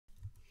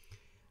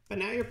By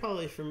now you're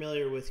probably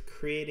familiar with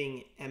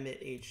creating Emmet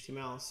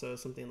HTML. So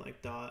something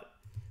like dot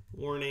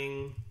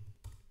warning,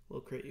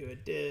 we'll create you a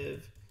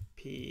div,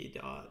 p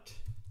dot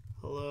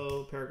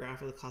hello,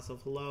 paragraph with a class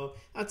of hello.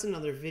 That's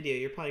another video.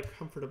 You're probably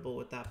comfortable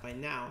with that by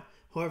now.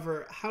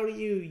 However, how do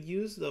you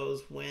use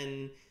those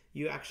when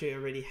you actually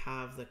already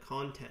have the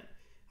content?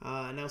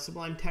 Now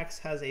Sublime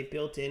Text has a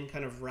built-in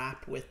kind of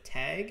wrap with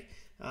tag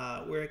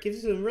where it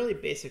gives you some really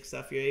basic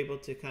stuff. You're able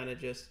to kind of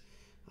just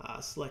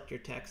select your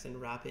text and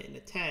wrap it in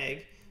a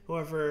tag.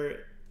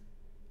 However,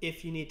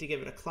 if you need to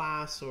give it a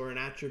class or an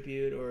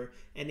attribute or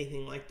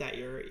anything like that,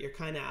 you're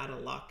kind of out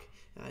of luck.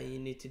 You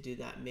need to do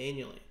that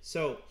manually.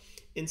 So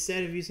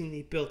instead of using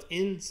the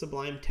built-in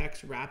Sublime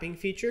Text wrapping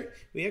feature,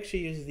 we actually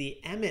use the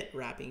Emmet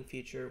wrapping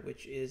feature,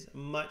 which is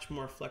much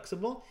more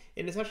flexible,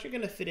 and it's actually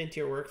going to fit into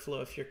your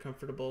workflow if you're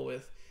comfortable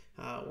with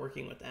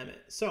working with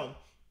Emmet. So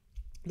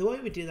the way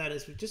we do that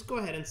is we just go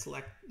ahead and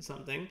select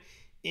something,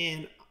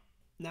 and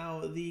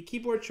now the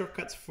keyboard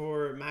shortcuts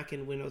for Mac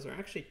and Windows are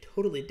actually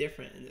totally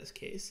different in this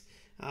case.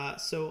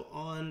 So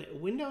on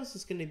Windows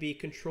it's going to be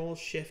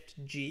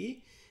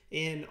Control-Shift-G,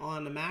 and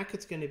on the Mac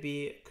it's going to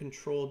be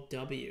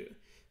Control-W.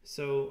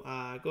 So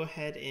go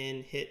ahead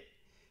and hit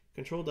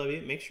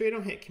Control-W. Make sure you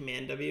don't hit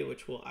Command-W,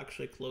 which will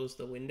actually close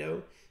the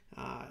window.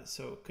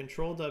 So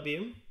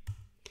Control-W.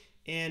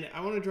 And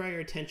I want to draw your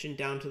attention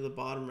down to the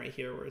bottom right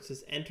here where it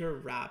says Enter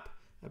Wrap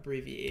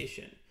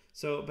Abbreviation.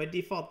 So by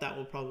default that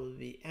will probably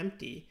be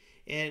empty.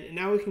 And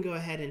now we can go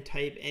ahead and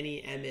type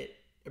any Emmet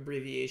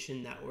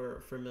abbreviation that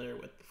we're familiar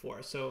with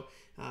before. So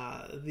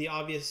the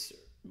obvious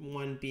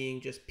one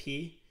being just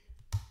P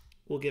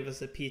will give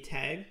us a P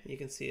tag. You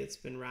can see it's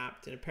been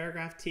wrapped in a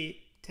paragraph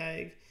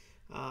tag.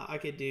 I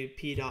could do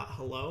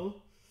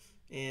p.hello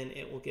and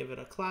it will give it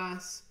a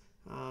class.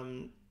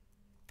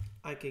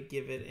 I could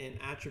give it an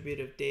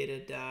attribute of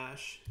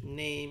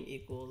data-name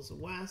equals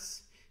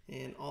Wes,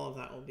 and all of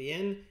that will be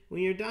in.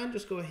 When you're done,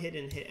 just go ahead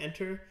and hit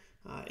enter,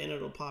 and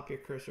it'll pop your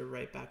cursor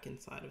right back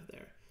inside of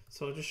there.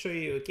 So I'll just show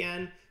you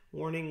again,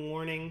 warning,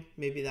 warning.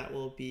 Maybe that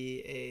will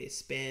be a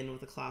span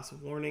with a class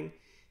of warning.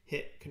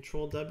 Hit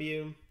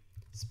Control-W,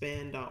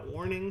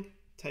 span.warning,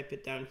 type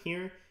it down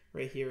here.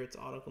 Right here, it's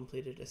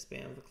auto-completed a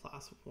span with a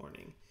class of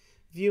warning.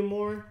 View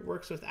more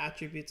works with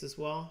attributes as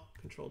well.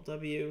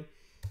 Control-W,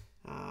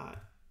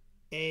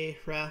 a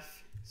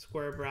ref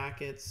square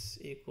brackets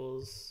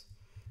equals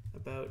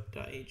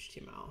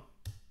about.html.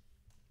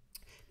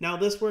 Now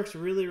this works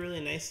really,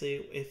 really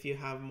nicely if you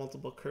have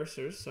multiple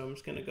cursors. So I'm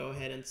just going to go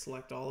ahead and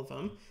select all of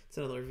them. It's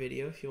another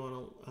video if you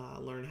want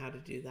to learn how to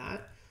do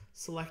that.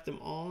 Select them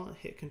all,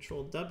 hit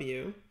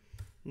Control-W.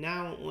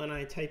 Now when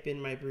I type in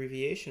my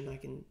abbreviation, I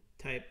can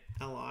type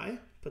li,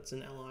 puts an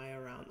li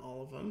around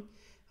all of them.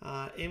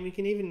 And we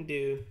can even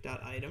do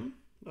 .item,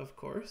 of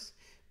course.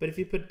 But if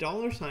you put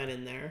 $sign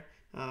in there,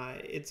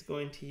 it's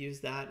going to use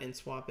that and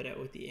swap it out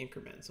with the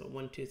increment. So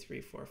 1, 2,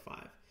 3, 4,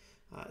 5.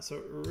 So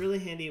a really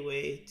handy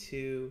way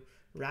to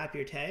wrap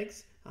your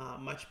tags,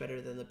 much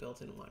better than the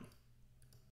built-in one.